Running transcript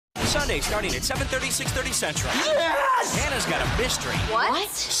Sunday starting at 7:30, 6:30 Central. Yes! Hannah's got a mystery. What?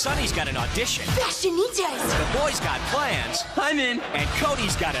 Sonny's got an audition. Fashionistas. The boys got plans. I'm in. And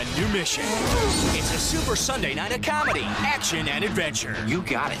Cody's got a new mission. It's a Super Sunday night of comedy, action, and adventure. You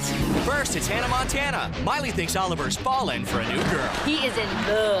got it. First, it's Hannah Montana. Miley thinks Oliver's fallen for a new girl. He is in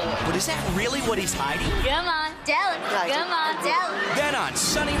love. But is that really what he's hiding? Come on, tell him. Come on, tell him. Then on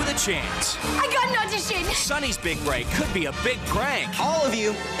Sunny with a Chance. I got an audition. Sonny's big break could be a big prank. All of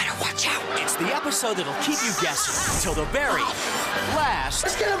you, better watch out. It's the episode that'll keep you guessing till the very last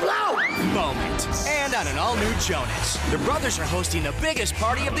It's gonna blow! moment. And on an all-new Jonas, the brothers are hosting the biggest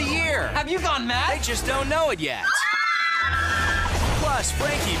party of the year. Have you gone They mad? just don't know it yet. Plus,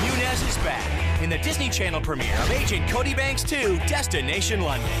 Frankie Muniz is back in the Disney Channel premiere of Agent Cody Banks 2, Destination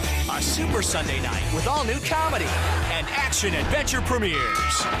London. A Super Sunday night with all new comedy and action-adventure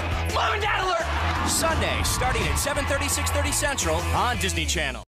premieres. Mom and Dad alert! Sunday, starting at 7:30, 6:30 Central on Disney Channel.